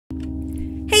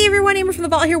everyone,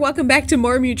 AmberFrmThVault here. Welcome back to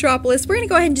more Mutropolis. We're going to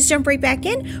go ahead and just jump right back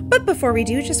in. But before we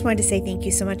do, just wanted to say thank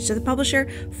you so much to the publisher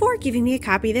for giving me a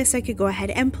copy of this so I could go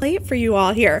ahead and play it for you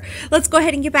all here. Let's go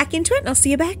ahead and get back into it, and I'll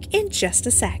see you back in just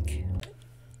a sec.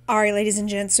 Alright, ladies and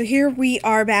gents, so here we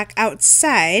are back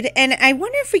outside, and I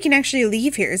wonder if we can actually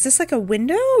leave here. Is this like a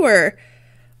window, or...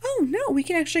 Oh, no, we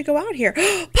can actually go out here.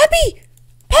 Puppy!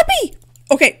 Puppy!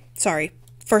 Okay, sorry.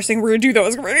 First thing we're going to do, though,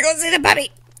 is we're going to go see the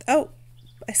puppy. Oh.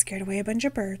 I scared away a bunch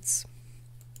of birds.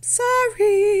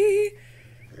 Sorry.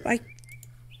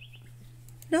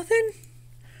 Nothing?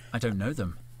 I don't know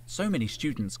them. So many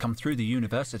students come through the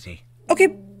university. Okay,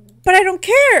 but I don't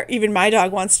care. Even my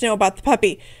dog wants to know about the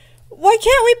puppy. Why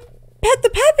can't we pet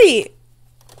the puppy?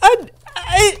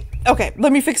 Okay,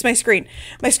 let me fix my screen.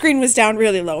 My screen was down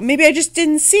really low. Maybe I just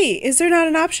didn't see. Is there not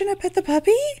an option to pet the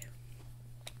puppy?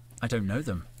 I don't know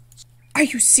them. Are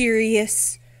you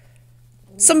serious?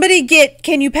 Somebody get,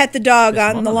 can you pet the dog This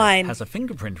on the line? Has a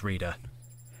fingerprint reader.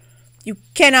 You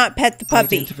cannot pet the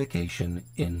puppy. Identification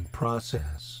in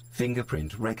process.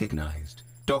 Fingerprint recognized.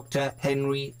 Dr.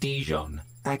 Henry Dijon.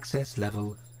 Access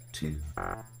level 2.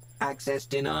 Access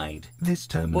denied. This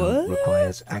terminal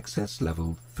requires access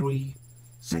level 3.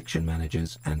 Section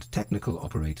managers and technical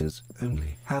operators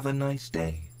only. Have a nice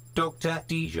day. Dr.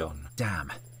 Dijon.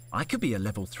 Damn. I could be a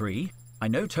level 3. I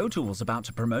know Totel was about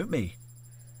to promote me.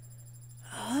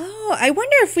 Oh, I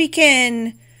wonder if we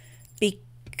can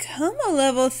become a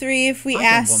level 3 if we ask...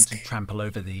 I don't want to trample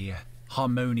over the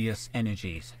harmonious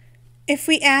energies. If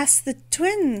we ask the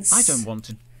twins... I don't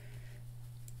want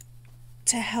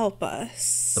to help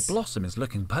us. The blossom is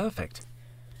looking perfect.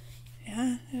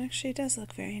 Yeah, it actually does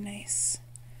look very nice.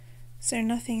 Is there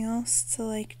nothing else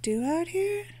to, do out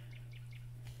here?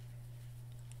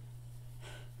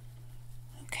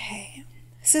 Okay.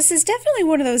 So this is definitely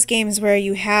one of those games where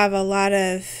you have a lot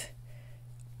of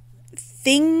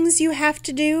things you have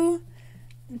to do,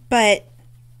 but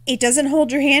it doesn't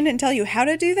hold your hand and tell you how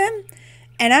to do them.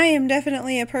 And I am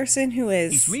definitely a person who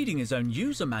is... He's reading his own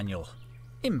user manual.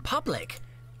 In public.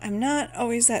 I'm not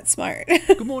always that smart.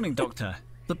 Good morning, Doctor.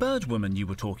 The bird woman you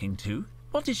were talking to,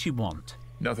 what did she want?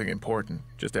 Nothing important.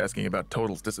 Just asking about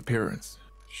Totel's disappearance.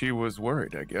 She was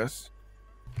worried, I guess.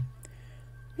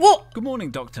 Well... Good morning,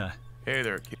 Doctor. Hey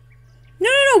there, kid. No,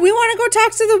 we want to go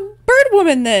talk to the bird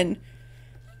woman then.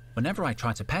 Whenever I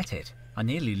try to pet it, I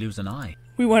nearly lose an eye.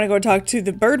 We want to go talk to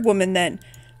the bird woman then.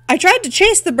 I tried to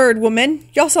chase the bird woman.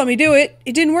 Y'all saw me do it.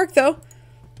 It didn't work though.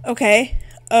 Okay.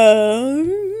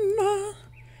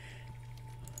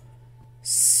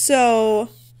 So...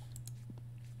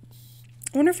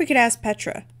 I wonder if we could ask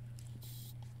Petra.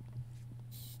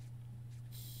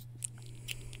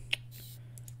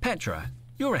 Petra,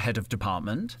 you're a head of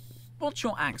department. What's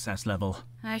your access level?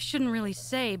 I shouldn't really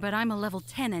say, but I'm a level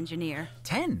 10 engineer.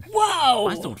 10? Whoa!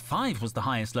 I thought 5 was the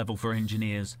highest level for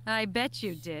engineers. I bet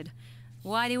you did.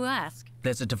 Why do you ask?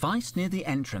 There's a device near the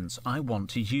entrance I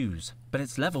want to use, but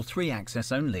it's level 3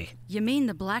 access only. You mean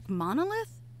the black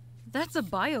monolith? That's a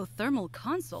biothermal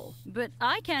console, but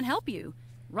I can't help you.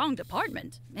 Wrong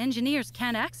department. Engineers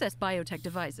can't access biotech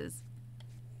devices.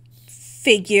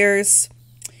 Figures.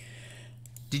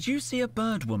 Did you see a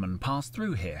bird woman pass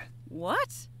through here?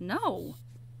 What? No.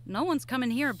 No one's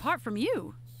coming here apart from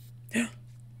you.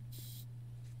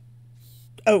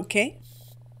 Okay.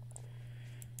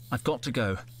 I've got to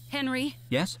go. Henry?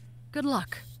 Yes? Good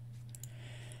luck.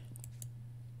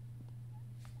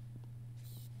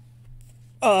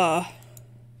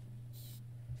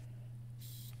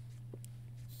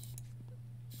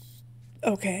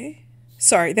 Okay.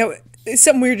 Sorry,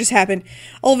 something weird just happened.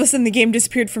 All of a sudden the game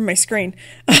disappeared from my screen.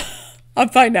 I'm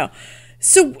fine now.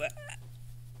 So,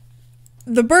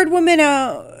 the bird woman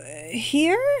out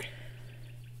here?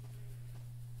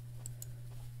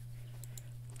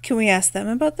 Can we ask them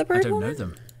about the bird woman? I don't know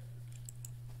them.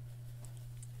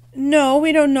 No,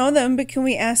 we don't know them, but can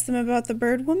we ask them about the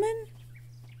bird woman?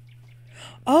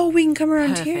 Oh, we can come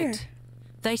around here.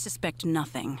 They suspect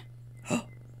nothing.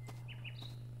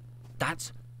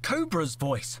 That's Cobra's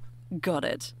voice. Got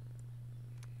it.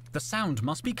 The sound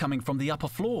must be coming from the upper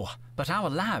floor, but our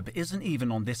lab isn't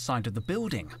even on this side of the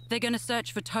building. They're gonna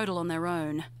search for Totel on their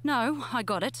own. No, I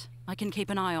got it. I can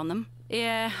keep an eye on them.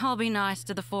 Yeah, I'll be nice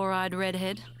to the four-eyed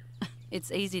redhead.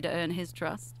 It's easy to earn his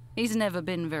trust. He's never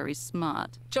been very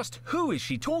smart. Just who is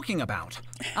she talking about?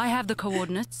 I have the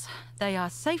coordinates. They are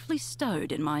safely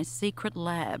stowed in my secret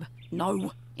lab.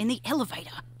 No, in the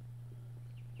elevator.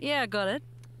 Yeah, got it.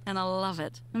 And I love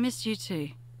it. I missed you too.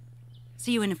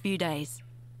 See you in a few days.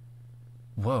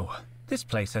 Whoa, this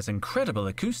place has incredible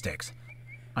acoustics.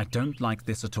 I don't like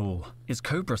this at all. Is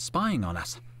Cobra spying on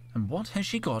us? And what has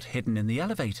she got hidden in the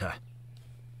elevator?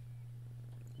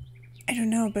 I don't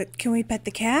know, but can we pet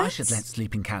the cat? I should let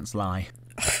sleeping cats lie.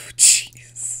 Oh,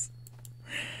 jeez.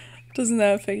 Doesn't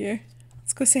that figure?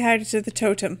 Let's go say hi to the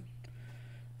totem.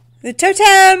 The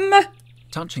totem!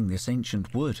 Touching this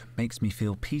ancient wood makes me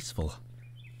feel peaceful.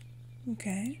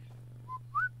 Okay.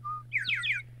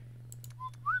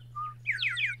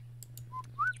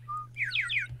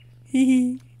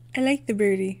 Hee. I like the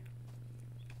birdie.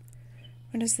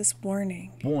 What is this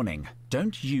warning? Warning,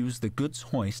 don't use the goods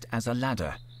hoist as a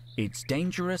ladder. It's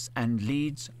dangerous and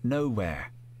leads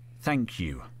nowhere. Thank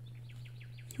you.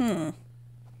 I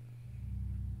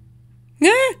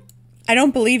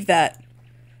don't believe that.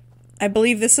 I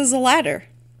believe this is a ladder.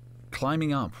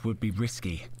 Climbing up would be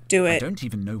risky. Do it. I don't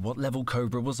even know what level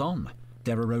Cobra was on.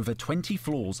 There are over 20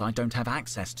 floors I don't have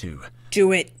access to.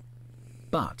 Do it.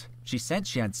 But she said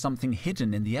she had something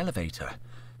hidden in the elevator.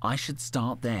 I should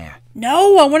start there.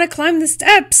 No, I want to climb the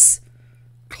steps.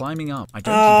 Climbing up, I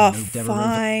don't even know there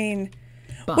fine.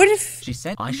 But what if she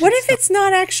said I should what if it's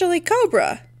not actually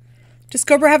Cobra? Does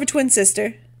Cobra have a twin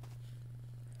sister?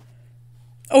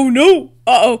 Oh no!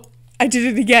 Uh-oh. I did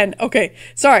it again. Okay,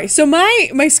 sorry. So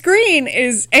my screen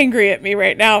is angry at me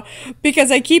right now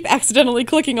because I keep accidentally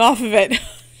clicking off of it.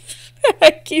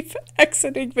 I keep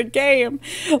exiting the game.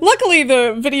 Luckily,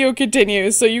 the video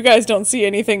continues, so you guys don't see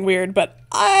anything weird, but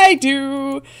I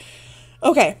do.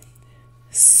 Okay,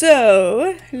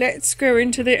 so let's go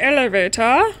into the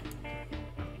elevator.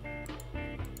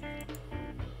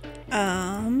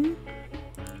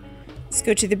 Let's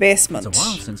go to the basement. It's a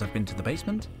while since I've been to the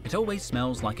basement. It always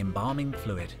smells like embalming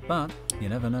fluid, but you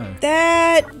never know.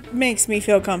 That makes me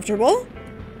feel comfortable.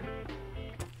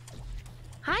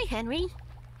 Hi, Henry.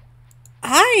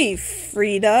 Hi,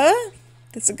 Frida.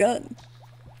 That's a gun.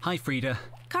 Hi, Frida.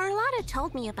 Carlotta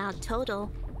told me about Total.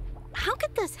 How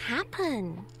could this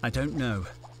happen? I don't know,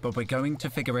 but we're going to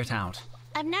figure it out.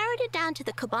 I've narrowed it down to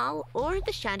the Cabal or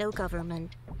the Shadow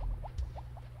Government.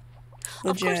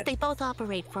 Of course, Legit. they both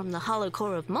operate from the hollow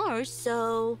core of Mars,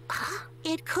 so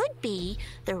it could be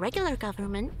the regular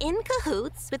government in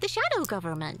cahoots with the Shadow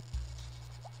Government.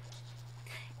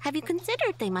 Have you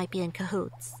considered they might be in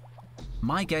cahoots?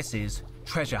 My guess is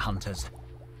treasure hunters.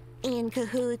 In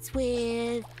cahoots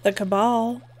with... The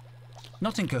Cabal.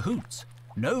 Not in cahoots.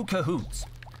 No cahoots.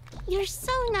 You're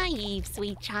so naive,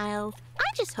 sweet child. I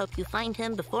just hope you find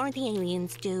him before the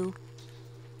aliens do.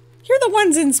 You're the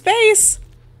ones in space.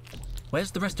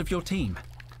 Where's the rest of your team?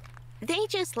 They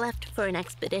just left for an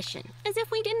expedition, as if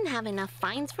we didn't have enough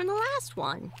finds from the last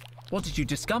one. What did you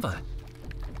discover?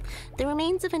 The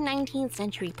remains of a 19th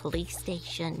century police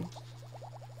station.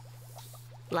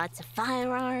 Lots of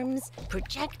firearms,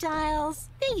 projectiles,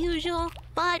 the usual.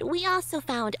 But we also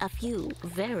found a few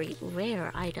very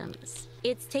rare items.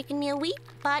 It's taken me a week,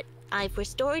 but I've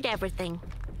restored everything.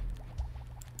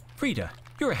 Frida,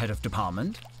 you're a head of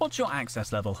department. What's your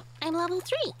access level? I'm level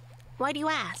 3. Why do you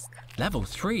ask? Level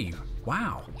 3?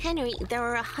 Wow. Henry, there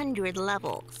are 100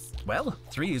 levels. Well,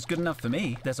 3 is good enough for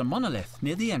me. There's a monolith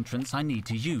near the entrance I need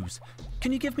to use.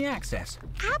 Can you give me access?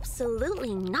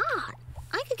 Absolutely not.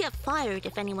 I could get fired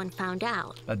if anyone found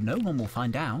out. But no one will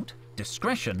find out.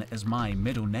 Discretion is my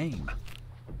middle name.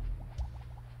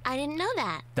 I didn't know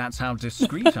that. That's how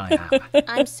discreet I am.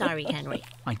 I'm sorry, Henry.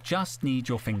 I just need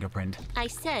your fingerprint. I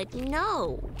said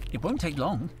no. It won't take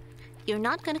long. You're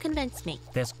not going to convince me.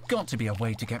 There's got to be a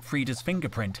way to get Frida's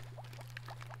fingerprint.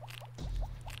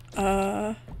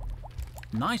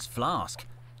 Nice flask.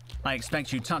 I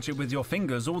expect you touch it with your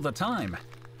fingers all the time.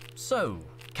 So,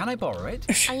 can I borrow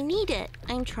it? I need it.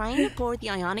 I'm trying to pour the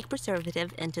ionic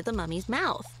preservative into the mummy's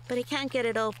mouth, but I can't get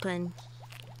it open.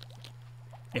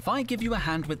 If I give you a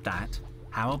hand with that,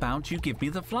 how about you give me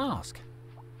the flask?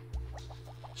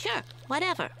 Sure,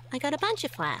 whatever. I got a bunch of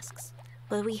flasks.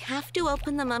 But we have to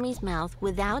open the mummy's mouth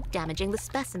without damaging the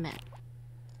specimen.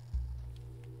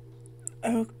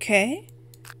 Okay.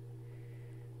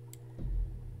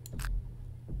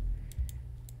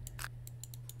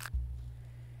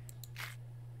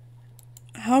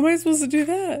 How am I supposed to do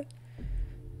that?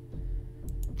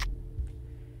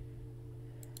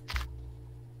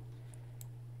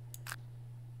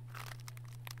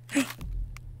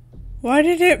 Why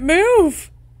did it move?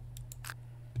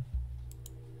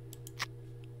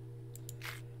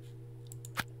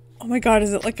 Oh my god,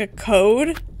 is it like a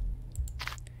code?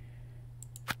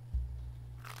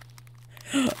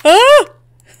 Ah!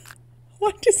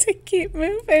 Why does it keep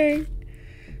moving?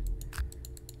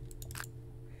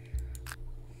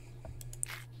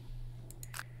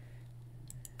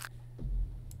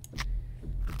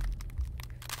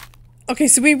 Okay,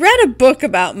 so we read a book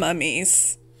about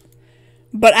mummies,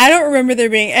 but I don't remember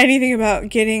there being anything about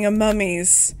getting a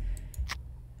mummy's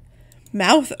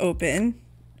mouth open.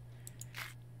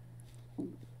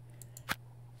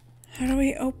 How do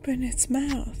we open its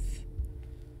mouth?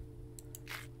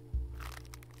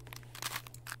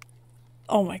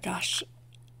 Oh my gosh.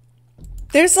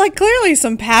 There's like clearly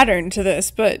some pattern to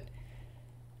this, but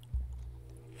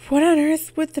what on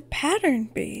earth would the pattern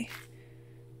be?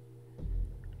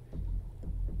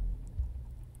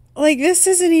 Like, this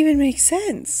doesn't even make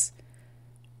sense.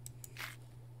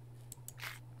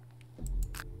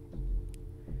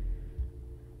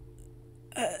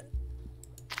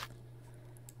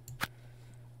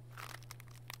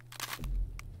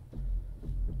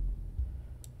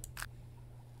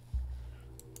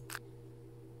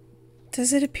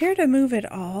 Does it appear to move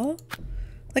at all?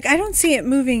 Like, I don't see it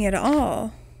moving at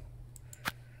all.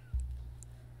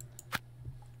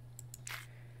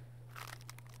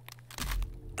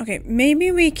 Okay,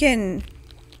 maybe we can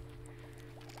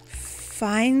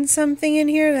find something in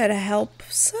here that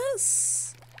helps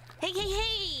us? Hey, hey,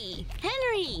 hey!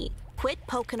 Henry! Quit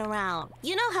poking around.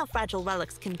 You know how fragile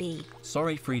relics can be.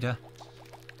 Sorry, Frida.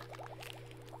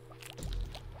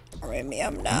 Maybe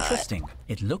I'm not. Interesting.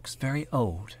 It looks very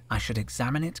old. I should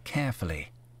examine it carefully.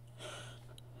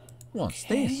 What's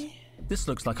this? This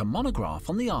looks like a monograph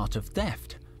on the art of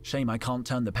theft. Shame I can't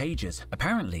turn the pages.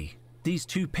 Apparently, these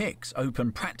two picks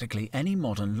open practically any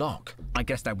modern lock. I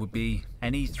guess that would be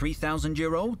any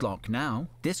 3,000-year-old lock now.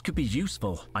 This could be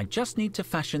useful. I just need to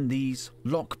fashion these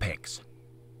lock picks.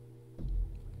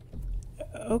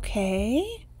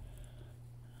 Okay.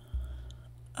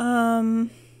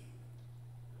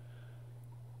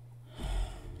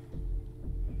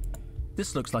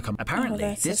 This looks like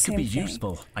apparently this could be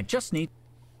useful. I just need...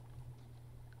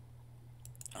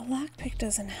 A lockpick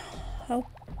doesn't help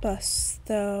us,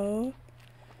 though.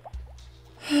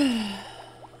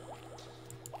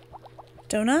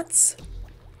 Donuts?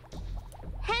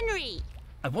 Henry!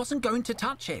 I wasn't going to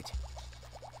touch it.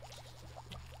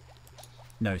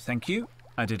 No, thank you.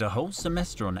 I did a whole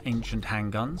semester on ancient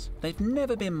handguns. They've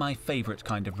never been my favorite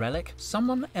kind of relic.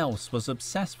 Someone else was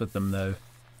obsessed with them, though.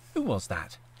 Who was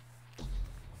that?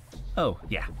 Oh,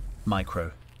 yeah.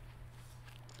 Micro.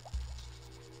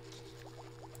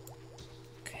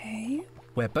 Okay.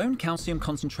 Where bone calcium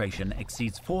concentration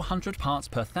exceeds 400 parts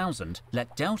per thousand,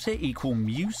 let delta equal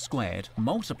mu squared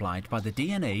multiplied by the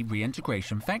DNA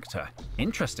reintegration factor.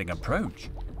 Interesting approach.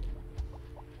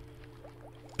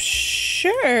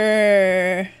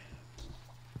 Sure.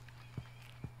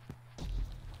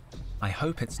 I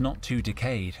hope it's not too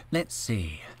decayed. Let's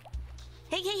see.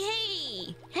 Hey, hey,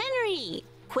 hey! Henry!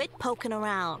 Quit poking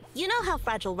around. You know how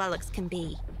fragile relics can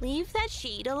be. Leave that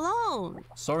sheet alone.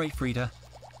 Sorry, Frida.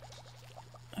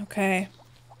 Okay.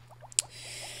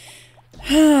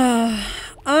 I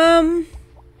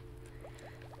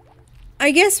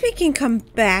guess we can come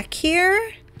back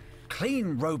here.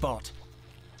 Clean, robot.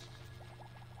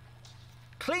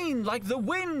 Clean like the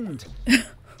wind.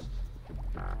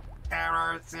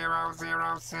 Error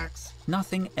 006.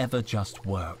 Nothing ever just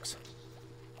works.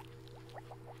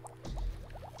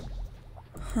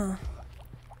 Huh.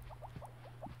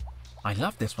 I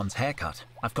love this one's haircut.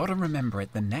 I've got to remember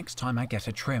it the next time I get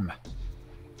a trim.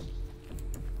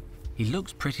 He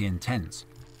looks pretty intense.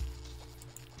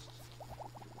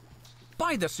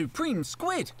 By the supreme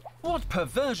squid! What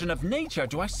perversion of nature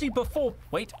do I see before?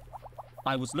 Wait,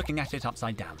 I was looking at it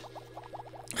upside down.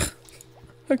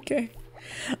 Okay.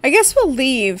 I guess we'll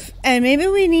leave, and maybe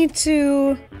we need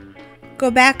to go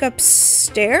back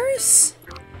upstairs?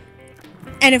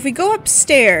 And if we go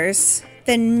upstairs,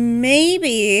 then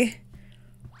maybe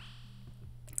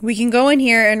we can go in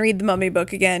here and read the Mummy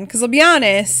book again. Because I'll be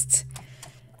honest,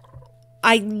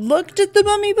 I looked at the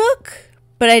Mummy book,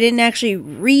 but I didn't actually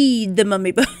read the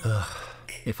Mummy book.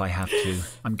 If I have to,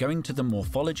 I'm going to the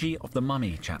Morphology of the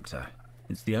Mummy chapter.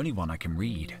 It's the only one I can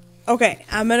read. Okay,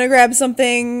 I'm gonna grab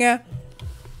something right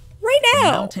now.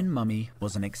 The mountain mummy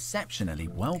was an exceptionally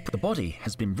The body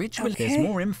has been ritually... Okay. There's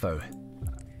more info.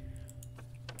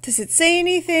 Does it say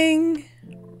anything?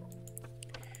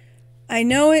 I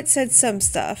know it said some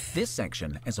stuff. This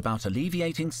section is about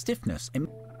alleviating stiffness in...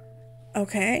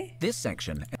 Okay. This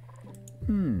section...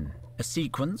 A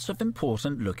sequence of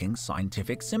important-looking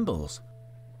scientific symbols.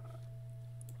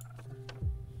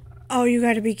 Oh, you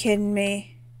gotta be kidding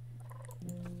me.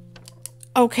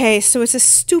 Okay, so it's a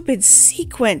stupid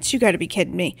sequence. You gotta be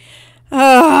kidding me.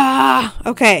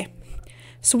 Okay.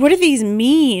 So what do these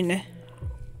mean?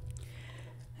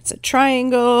 It's a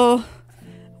triangle,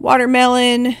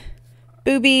 watermelon,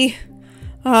 booby,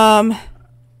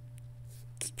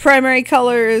 primary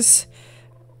colors,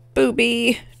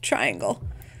 booby, triangle.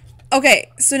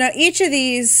 Okay, so now each of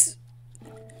these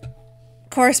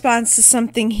corresponds to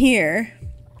something here.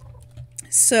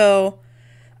 So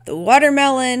the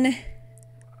watermelon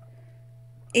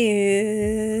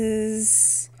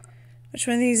is... Which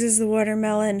one of these is the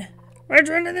watermelon? Which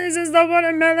one of these is the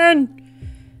watermelon?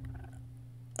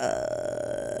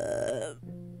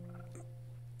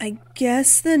 I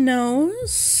guess the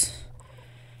nose.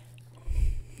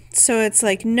 So it's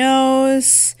like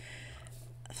nose,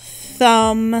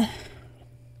 thumb.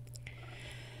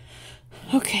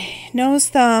 Okay, nose,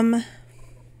 thumb,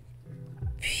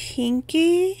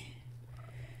 pinky.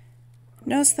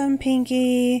 Nose, thumb,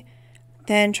 pinky.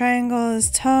 Then triangle is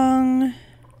tongue.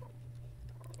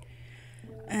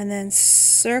 And then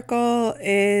circle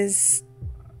is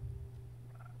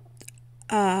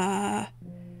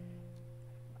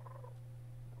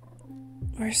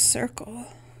where's circle?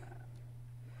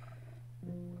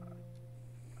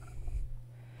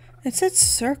 It said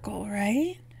circle,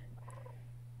 right?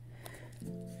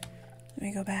 Let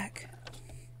me go back.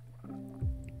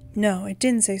 No, it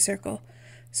didn't say circle.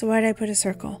 So why did I put a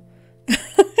circle?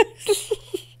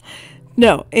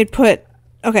 No, it put...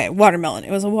 Okay, watermelon. It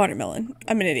was a watermelon.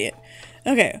 I'm an idiot.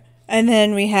 Okay, and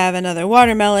then we have another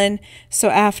watermelon. So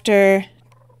after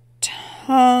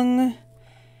tongue...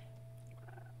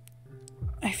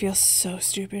 I feel so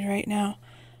stupid right now.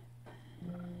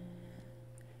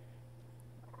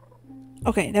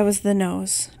 Okay, that was the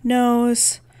nose.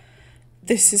 Nose.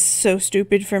 This is so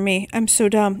stupid for me. I'm so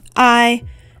dumb. Not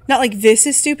like this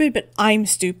is stupid, but I'm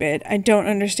stupid. I don't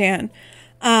understand.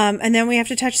 And then we have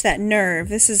to touch that nerve.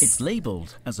 This is... It's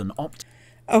labeled as an opt...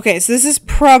 Okay, so this is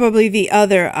probably the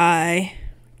other eye.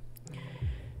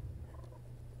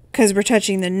 Because we're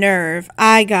touching the nerve.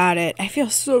 I got it. I feel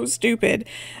so stupid.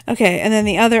 Okay, and then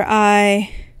the other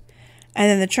eye. And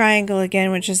then the triangle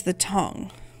again, which is the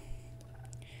tongue.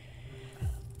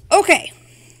 Okay,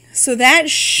 so that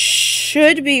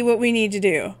should be what we need to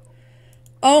do.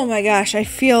 Oh my gosh, I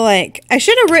feel like I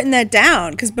should have written that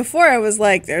down, because before I was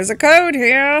like, there's a code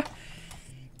here.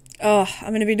 Oh, I'm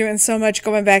going to be doing so much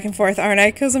going back and forth, aren't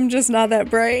I? Because I'm just not that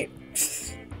bright.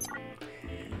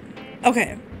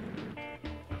 Okay.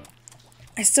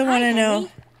 I still want to know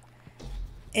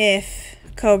if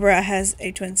Cobra has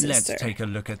a twin sister. Let's take a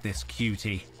look at this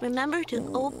cutie. Remember to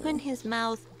open his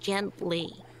mouth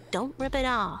gently. Don't rip it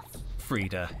off.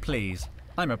 Frida, please.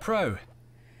 I'm a pro.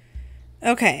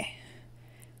 Okay.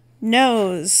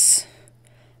 Nose.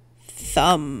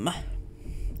 Thumb.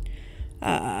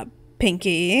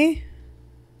 Pinky.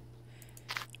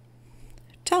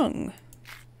 Tongue.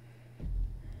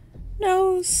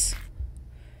 Nose.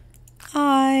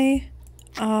 Eye.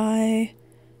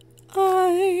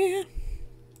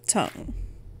 Tongue.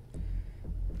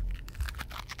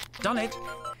 Done it.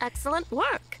 Excellent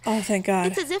work. Oh, thank God.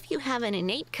 It's as if you have an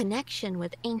innate connection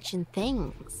with ancient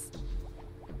things.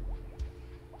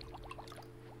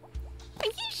 Are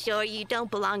you sure you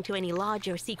don't belong to any lodge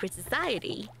or secret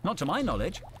society? Not to my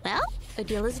knowledge. Well, a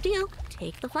deal is a deal.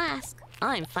 Take the flask.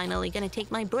 I'm finally gonna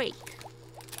take my break.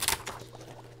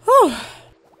 Whew.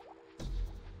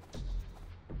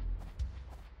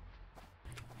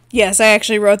 Yes, I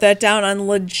actually wrote that down on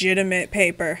legitimate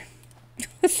paper.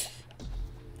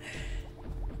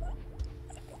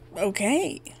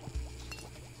 Okay.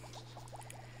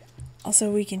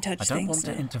 Also, we can touch things. I don't want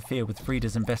to interfere with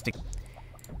Frida's investigation.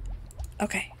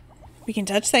 Okay. We can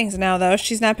touch things now, though.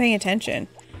 She's not paying attention.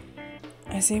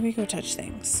 I say we go touch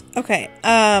things. Okay.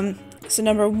 So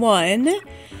number 1.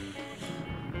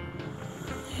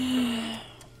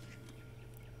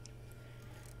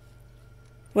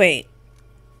 Wait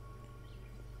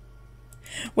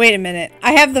a minute.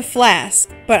 I have the flask,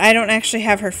 but I don't actually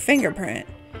have her fingerprint.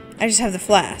 I just have the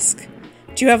flask.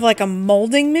 Do you have like a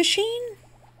molding machine?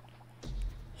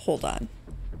 Hold on.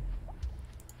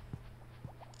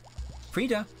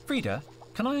 Frida,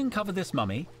 can I uncover this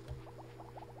mummy?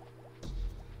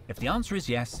 If the answer is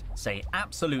yes, say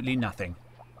absolutely nothing.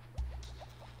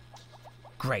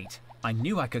 Great. I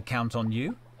knew I could count on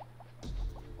you.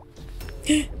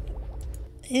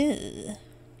 Ew.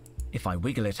 If I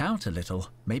wiggle it out a little,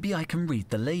 maybe I can read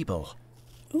the label.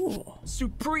 Ooh.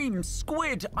 Supreme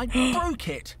squid! I broke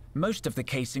it! Most of the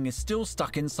casing is still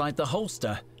stuck inside the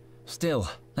holster. Still,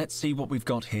 let's see what we've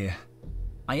got here.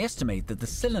 I estimate that the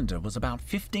cylinder was about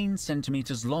 15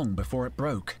 centimeters long before it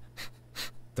broke.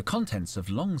 The contents have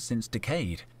long since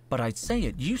decayed, but I'd say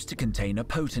it used to contain a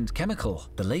potent chemical.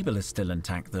 The label is still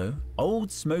intact though.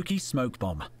 Old smoky smoke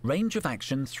bomb. Range of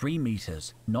action 3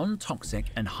 meters. Non-toxic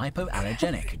and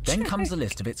hypoallergenic. Then comes a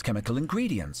list of its chemical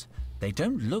ingredients. They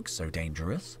don't look so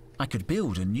dangerous. I could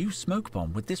build a new smoke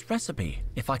bomb with this recipe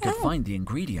if I could find the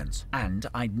ingredients. And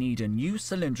I'd need a new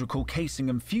cylindrical casing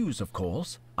and fuse, of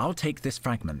course. I'll take this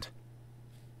fragment.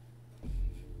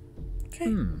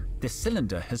 Okay. This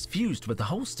cylinder has fused with the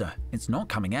holster. It's not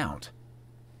coming out.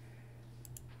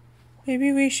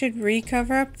 Maybe we should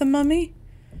recover up the mummy?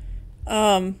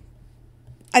 I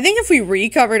think if we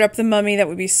recovered up the mummy, that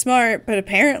would be smart, but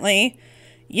apparently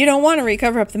you don't want to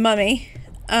recover up the mummy.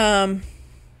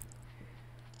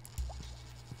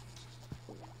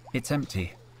 It's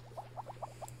empty.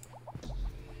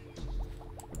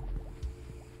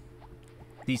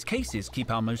 These cases keep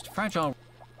our most fragile...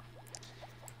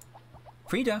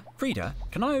 Frida,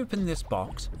 can I open this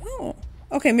box? Oh.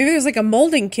 Okay, maybe there's like a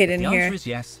molding kit in The here. answer is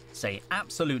yes. Say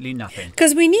absolutely nothing.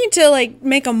 Because we need to like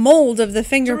make a mold of the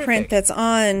fingerprint Terrific. that's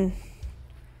on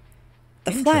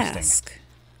the flask.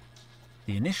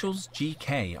 The initials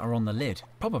GK are on the lid,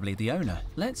 probably the owner.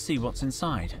 Let's see what's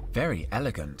inside. Very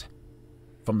elegant.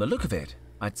 From the look of it,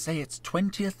 I'd say it's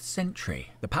 20th century.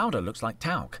 The powder looks like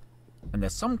talc, and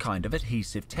there's some kind of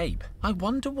adhesive tape. I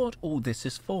wonder what all this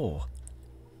is for.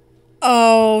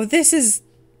 Oh, this is...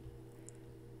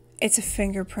 It's a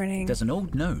fingerprinting. There's an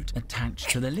old note attached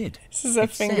to the lid. This is a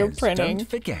It says, fingerprinting. don't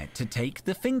forget to take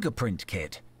the fingerprint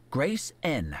kit. Grace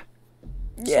N.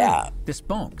 Yeah. So, this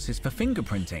box is for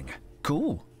fingerprinting.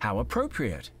 Cool. How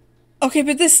appropriate. Okay,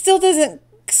 but this still doesn't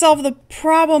solve the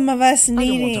problem of us I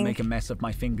needing... don't want to make a mess of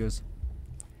my fingers.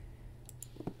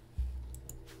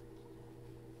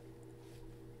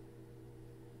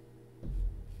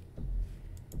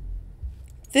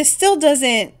 This still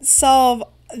doesn't solve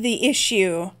the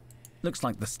issue. Looks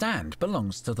like the stand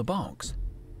belongs to the box.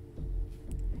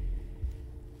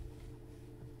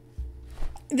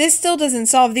 This still doesn't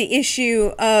solve the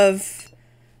issue of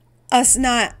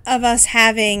us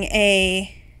having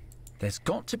a... There's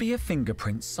got to be a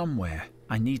fingerprint somewhere.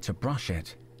 I need to brush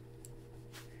it.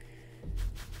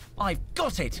 I've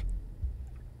got it!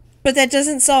 But that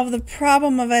doesn't solve the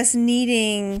problem of us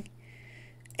needing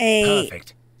a...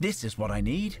 Perfect. This is what I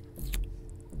need.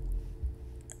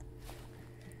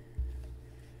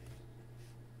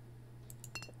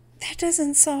 That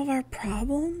doesn't solve our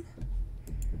problem.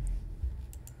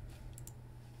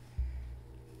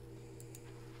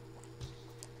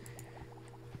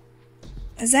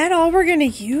 Is that all we're gonna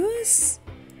use?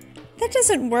 That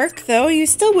doesn't work though. You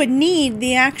still would need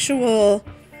the actual...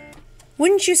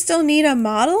 Wouldn't you still need a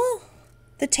model?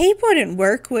 The tape wouldn't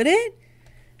work, would it?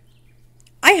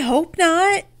 I hope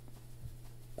not.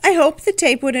 I hope the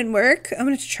tape wouldn't work. I'm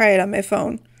going to try it on my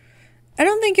phone. I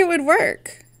don't think it would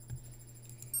work.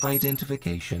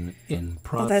 Identification in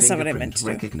Oh, that's not what I meant to do.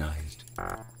 recognized.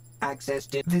 Access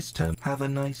to this term. Have a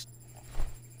nice...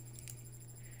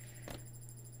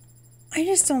 I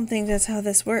just don't think that's how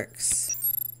this works.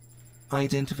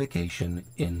 Identification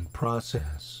in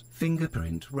process.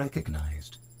 Fingerprint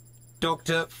recognized.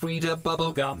 Dr. Frida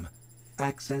Bubblegum.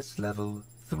 Access level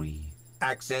 3.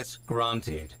 Access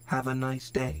granted. Have a nice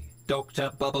day.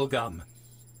 Dr. Bubblegum.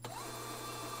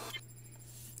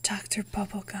 Dr.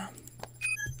 Bubblegum.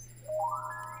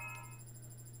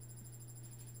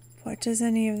 What does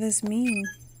any of this mean?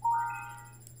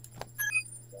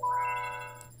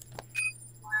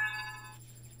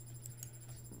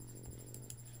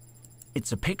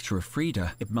 It's a picture of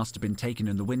Frida. It must have been taken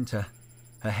in the winter.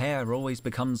 Her hair always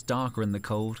becomes darker in the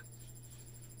cold.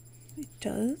 It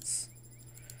does?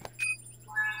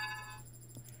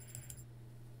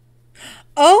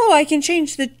 Oh, I can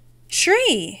change the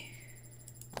tree.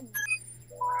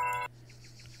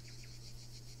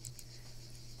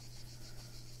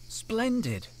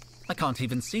 Splendid. I can't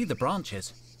even see the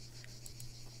branches.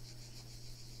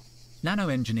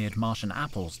 Nano-engineered Martian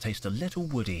apples taste a little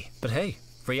woody, but hey,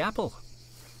 free apple.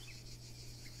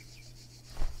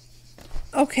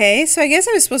 Okay, so I guess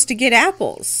I was supposed to get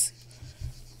apples.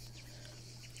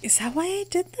 Is that why I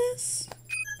did this?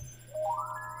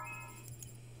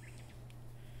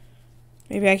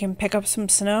 Maybe I can pick up some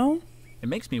snow? It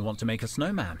makes me want to make a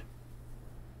snowman.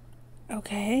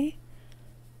 Okay.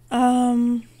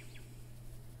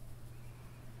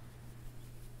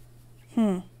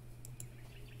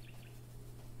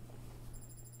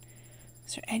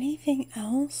 Is there anything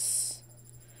else?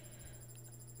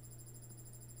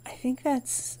 I think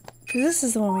that's... Because this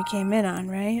is the one we came in on,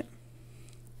 right?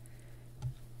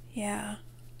 Yeah.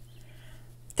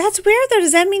 That's weird, though.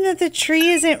 Does that mean that the tree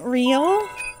isn't real?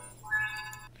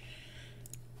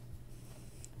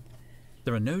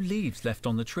 There are no leaves left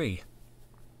on the tree.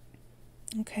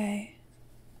 Okay.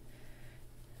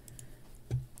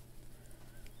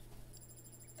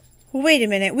 Well, wait a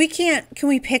minute. We can't... Can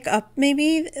we pick up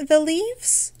maybe the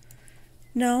leaves?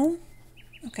 No?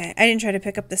 Okay, I didn't try to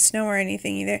pick up the snow or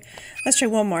anything either. Let's try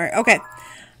one more. Okay.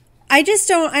 I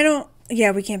don't...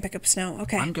 Yeah, we can't pick up snow.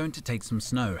 Okay. I'm going to take some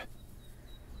snow.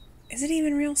 Is it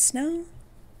even real snow?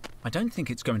 I don't think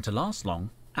it's going to last long.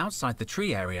 Outside the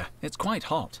tree area, it's quite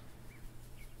hot.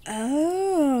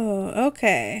 Oh,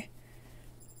 okay.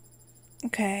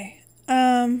 Okay.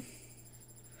 Well,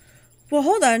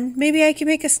 hold on. Maybe I can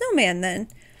make a snowman then.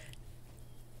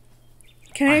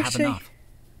 Can I actually... have enough.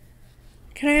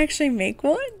 Can I actually make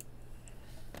one?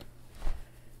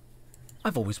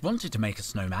 I've always wanted to make a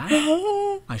snowman.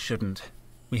 I shouldn't.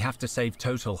 We have to save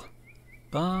Totel.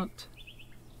 But...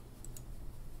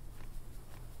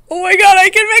 Oh my god, I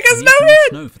can make a I need more snowman!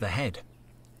 snow for the head.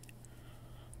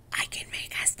 I can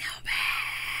make a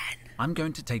snowman! I'm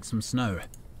going to take some snow.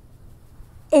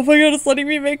 Oh my god, it's letting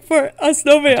me make a I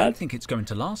snowman! don't think it's going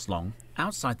to last long.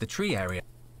 Outside the tree area.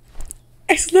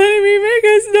 It's letting me make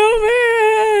a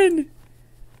snowman!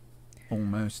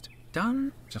 Almost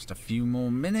done. Just a few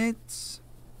more minutes.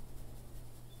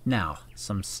 Now,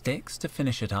 some sticks to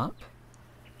finish it up.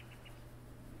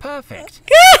 Perfect.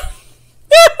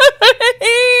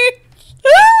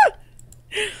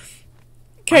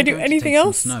 Can I do anything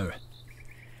else? Snow.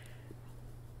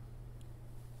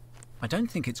 I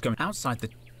don't think it's going outside the...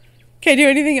 Can I do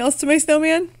anything else to my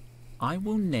snowman? I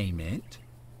will name it...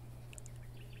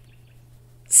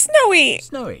 Snowy!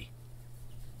 Snowy.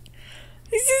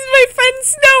 This is my friend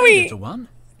Snowy! Hey, little one.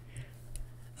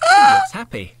 It looks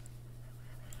happy.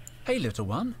 Hey, little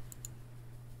one.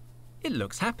 It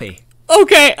looks happy.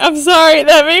 Okay, I'm sorry.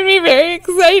 That made me very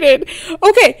excited.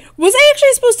 Okay, was I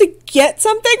actually supposed to get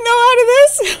something, though, out of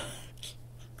this?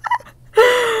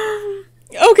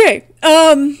 Okay,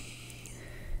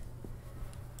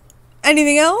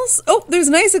 anything else? Oh, there's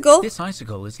an icicle. This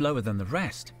icicle is lower than the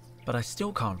rest, but I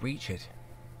still can't reach it.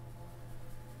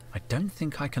 I don't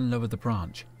think I can lower the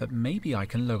branch, but maybe I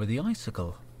can lower the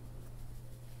icicle.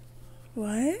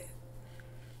 What?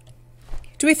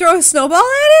 Do we throw a snowball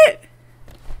at it?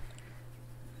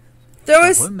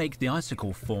 That won't make the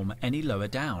icicle form any lower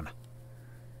down.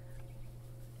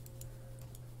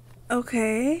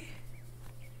 Okay.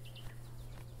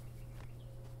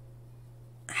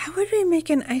 How would we make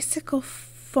an icicle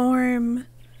form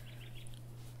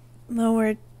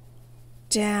lower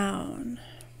down?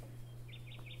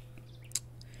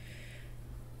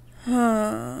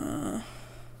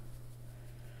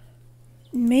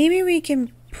 Maybe we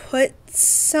can put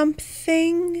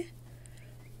something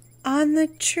on the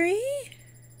tree?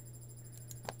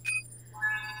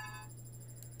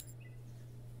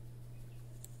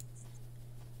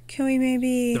 Can we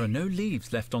maybe... There are no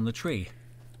leaves left on the tree.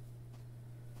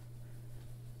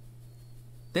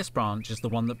 This branch is the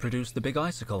one that produced the big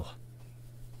icicle.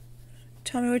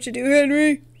 Tell me what you do,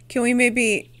 Henry. Can we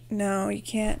maybe... No, you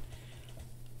can't.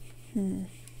 Can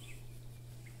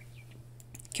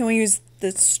we use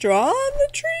the straw on the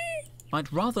tree?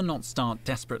 I'd rather not start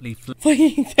desperately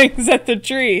Flinging things at the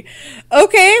tree.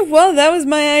 Okay, well, that was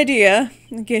my idea.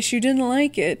 I guess you didn't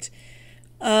like it.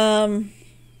 The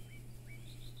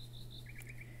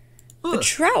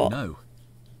trowel. No.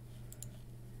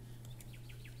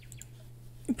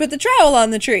 Put the trowel on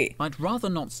the tree. I'd rather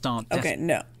not start Okay,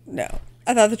 no.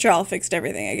 I thought the trowel fixed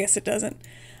everything. I guess it doesn't.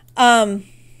 Our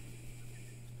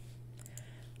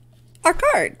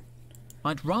card.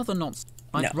 I'd rather not.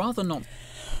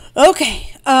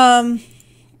 Okay. Hang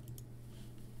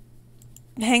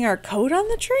our coat on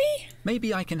the tree?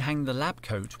 Maybe I can hang the lab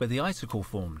coat where the icicle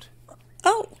formed.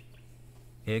 Oh.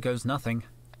 Here goes nothing.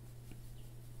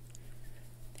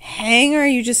 Hang, or are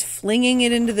you just flinging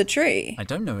it into the tree? I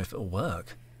don't know if it'll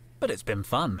work, but it's been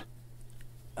fun.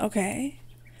 Okay.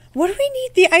 What do we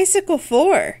need the icicle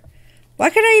for? Why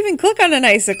could I even click on an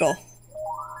icicle?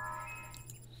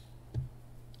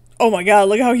 Oh my god,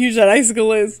 look how huge that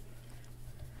icicle is.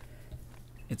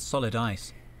 It's solid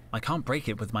ice. I can't break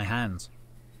it with my hands.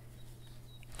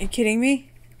 Are you kidding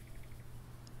me?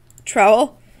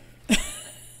 Trowel?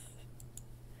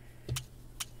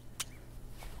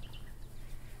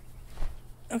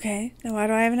 Okay, now why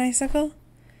do I have an icicle?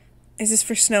 Is this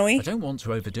for Snowy? I don't want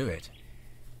to overdo it.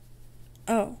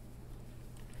 Oh.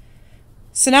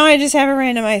 So now I just have a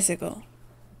random icicle.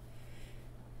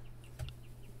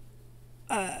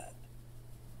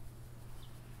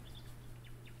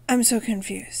 I'm so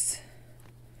confused.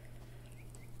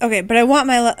 Okay, but I want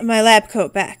my lab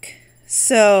coat back.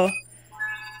 So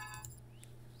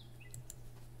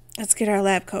let's get our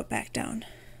lab coat back down.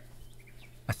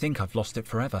 I think I've lost it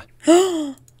forever.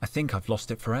 I think I've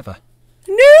lost it forever.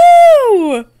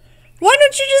 No! Why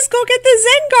don't you just go get the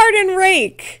Zen Garden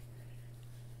rake?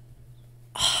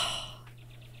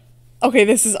 Okay,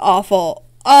 this is awful.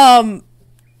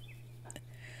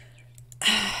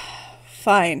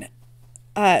 Fine.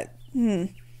 I'm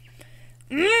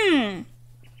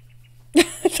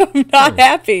not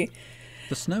happy.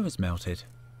 The snow has melted.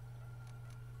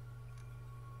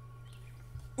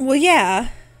 Well, yeah.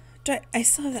 I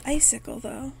still have the icicle,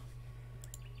 though.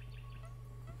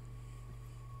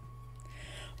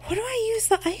 What do I use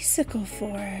the icicle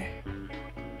for?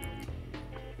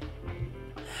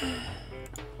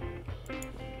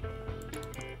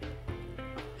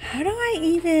 How do I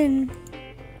even...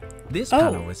 This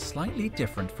panel is slightly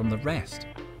different from the rest.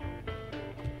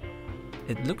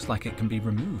 It looks like it can be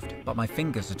removed, but my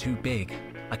fingers are too big.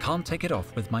 I can't take it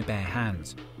off with my bare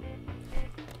hands.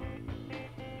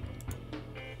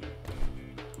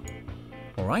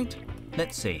 Alright,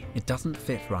 let's see. It doesn't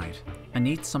fit right. I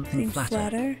need something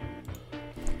flatter.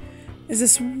 Is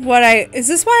this why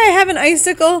I have an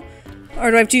icicle? Or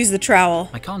do I have to use the trowel?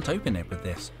 I can't open it with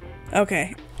this.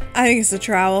 Okay. I think it's the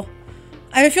trowel.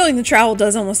 I have a feeling the trowel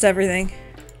does almost everything.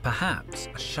 Perhaps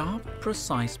a sharp,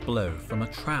 precise blow from a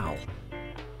trowel.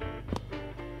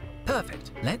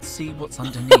 Perfect. Let's see what's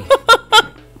underneath.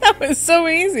 That was so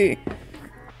easy.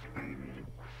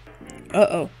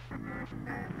 Uh-oh.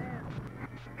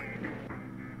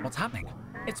 What's happening?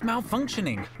 It's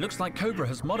malfunctioning. Looks like Cobra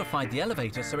has modified the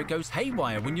elevator so it goes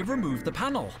haywire when you remove the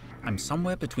panel. I'm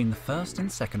somewhere between the first and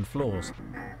second floors.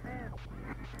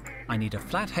 I need a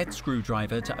flathead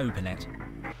screwdriver to open it.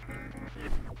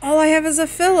 All I have is a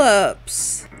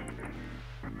Phillips.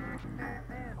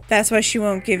 That's why she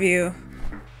won't give you...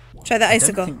 Try the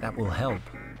icicle. I don't think that will help.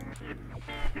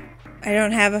 I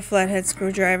don't have a flathead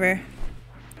screwdriver.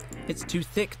 It's too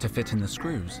thick to fit in the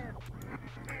screws.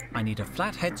 I need a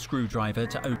flathead screwdriver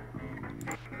to open.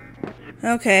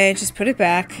 Okay, just put it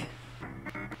back.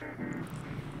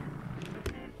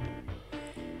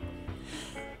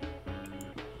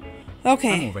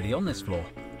 Okay. I'm already on this floor.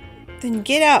 Then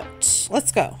get out.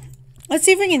 Let's go. Let's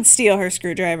see if we can steal her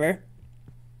screwdriver.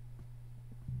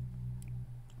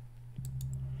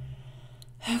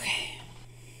 Okay.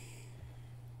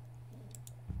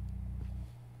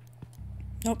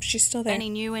 Nope, she's still there.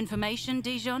 Any new information,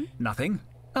 Dijon? Nothing.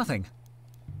 Nothing.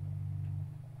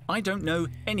 I don't know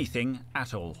anything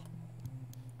at all.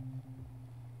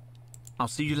 I'll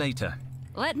see you later.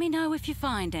 Let me know if you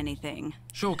find anything.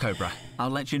 Sure, Cobra. I'll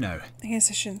let you know. I guess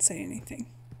I shouldn't say anything.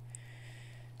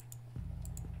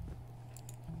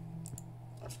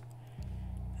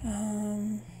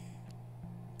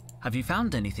 Have you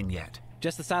found anything yet?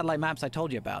 Just the satellite maps I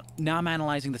told you about. Now I'm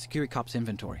analyzing the Security Cop's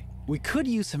inventory. We could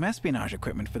use some espionage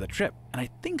equipment for the trip, and I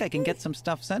think I can get some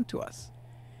stuff sent to us.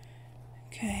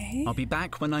 Okay. I'll be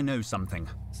back when I know something.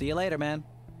 See you later, man.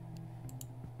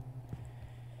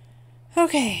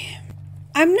 Okay.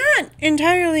 I'm not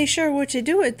entirely sure what to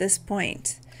do at this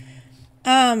point.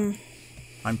 I'm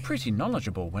pretty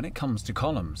knowledgeable when it comes to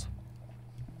columns.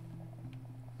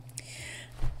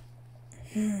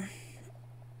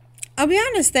 I'll be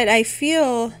honest that I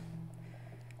feel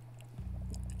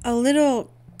a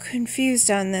little confused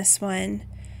on this one.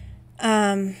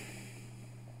 I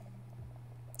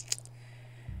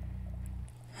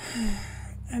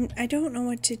don't know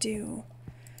what to do.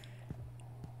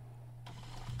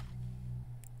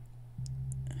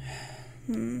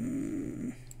 I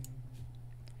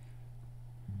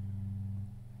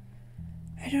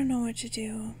don't know what to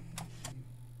do.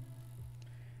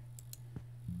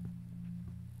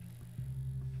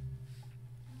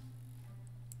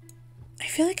 I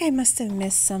feel like I must have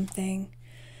missed something.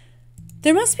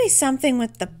 There must be something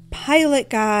with the pilot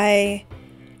guy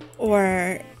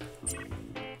or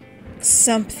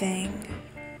something.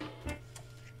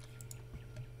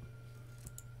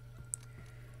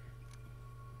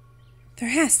 There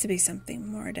has to be something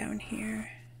more down here.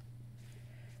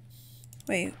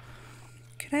 Wait,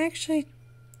 could I actually...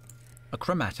 A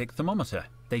chromatic thermometer.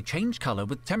 They change color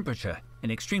with temperature. In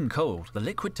extreme cold, the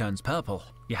liquid turns purple.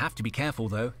 You have to be careful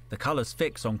though. The colors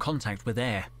fix on contact with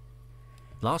air.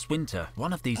 Last winter,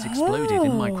 one of these exploded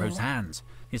in Micro's hands.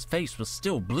 His face was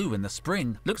still blue in the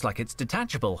spring. Looks like it's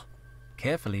detachable.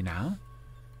 Carefully now.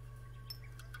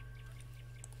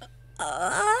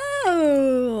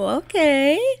 Oh,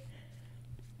 okay.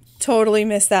 Totally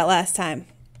missed that last time.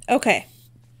 Okay.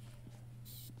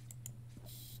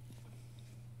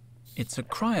 It's a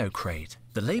cryo crate.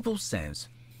 The label says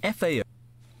FAO.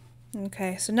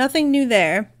 Okay, so nothing new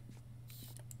there.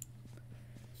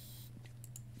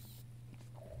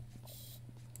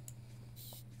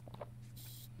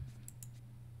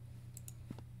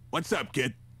 What's up,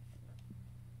 kid?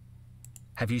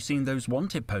 Have you seen those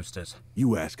wanted posters?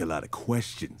 You ask a lot of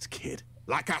questions, kid.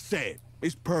 Like I said,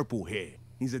 it's Purple here.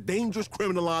 He's a dangerous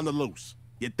criminal on the loose.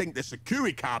 You'd think the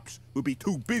security cops would be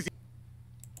too busy.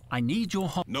 I need your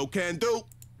help. No can do.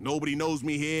 Nobody knows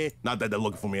me here. Not that they're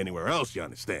looking for me anywhere else, you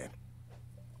understand.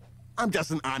 I'm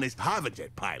just an honest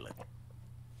Hoverjet pilot.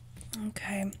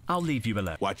 Okay. I'll leave you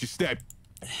alone. Watch your step.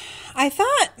 I feel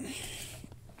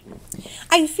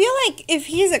like if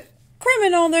he's a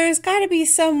criminal, there's got to be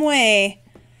some way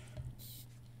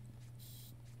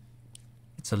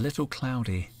It's a little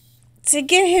cloudy. to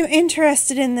get him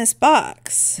interested in this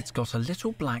box. It's got a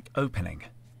little black opening,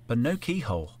 but no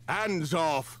keyhole. Hands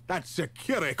off. That's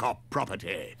Securicop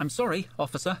property. I'm sorry,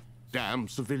 officer. Damn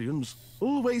civilians.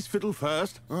 Always fiddle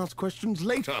first, ask questions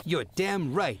later. You're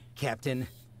damn right, Captain.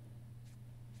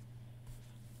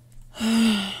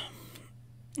 I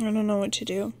don't know what to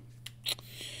do.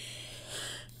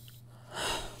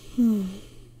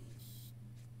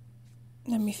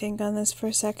 Let me think on this for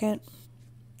a second.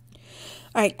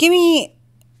 Alright,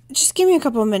 just give me a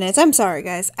couple of minutes. I'm sorry,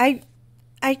 guys. I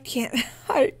can't,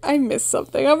 I missed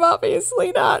something. I'm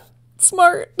obviously not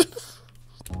smart.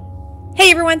 Hey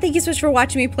everyone, thank you so much for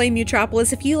watching me play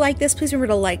Mutropolis. If you like this, please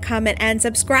remember to like, comment, and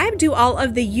subscribe. Do all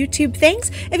of the YouTube things.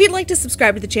 If you'd like to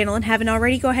subscribe to the channel and haven't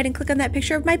already, go ahead and click on that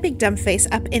picture of my big dumb face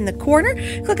up in the corner.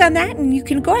 Click on that, and you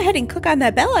can go ahead and click on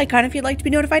that bell icon if you'd like to be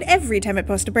notified every time I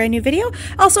post a brand new video.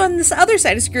 Also on this other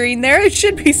side of the screen there, it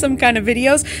should be some kind of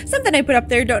videos. Something I put up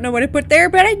there, don't know what I put there,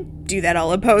 but I do that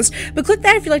all in post. But click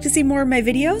that if you'd like to see more of my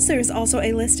videos. There's also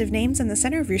a list of names in the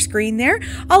center of your screen there.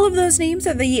 All of those names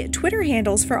are the Twitter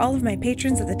handles for all of my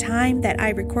patrons at the time that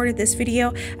I recorded this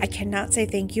video. I cannot say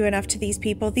thank you enough to these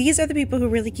people. These are the people who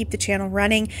really keep the channel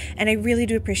running, and I really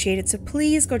do appreciate it. So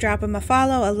please go drop them a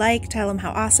follow, a like, tell them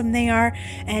how awesome they are,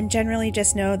 and generally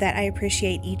just know that I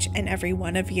appreciate each and every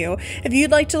one of you. If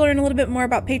you'd like to learn a little bit more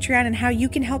about Patreon and how you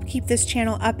can help keep this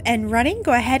channel up and running,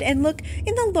 go ahead and look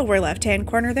in the lower left-hand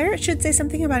corner there. It should say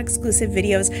something about exclusive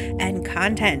videos and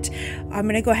content. I'm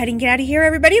going to go ahead and get out of here,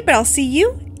 everybody, but I'll see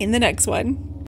you in the next one.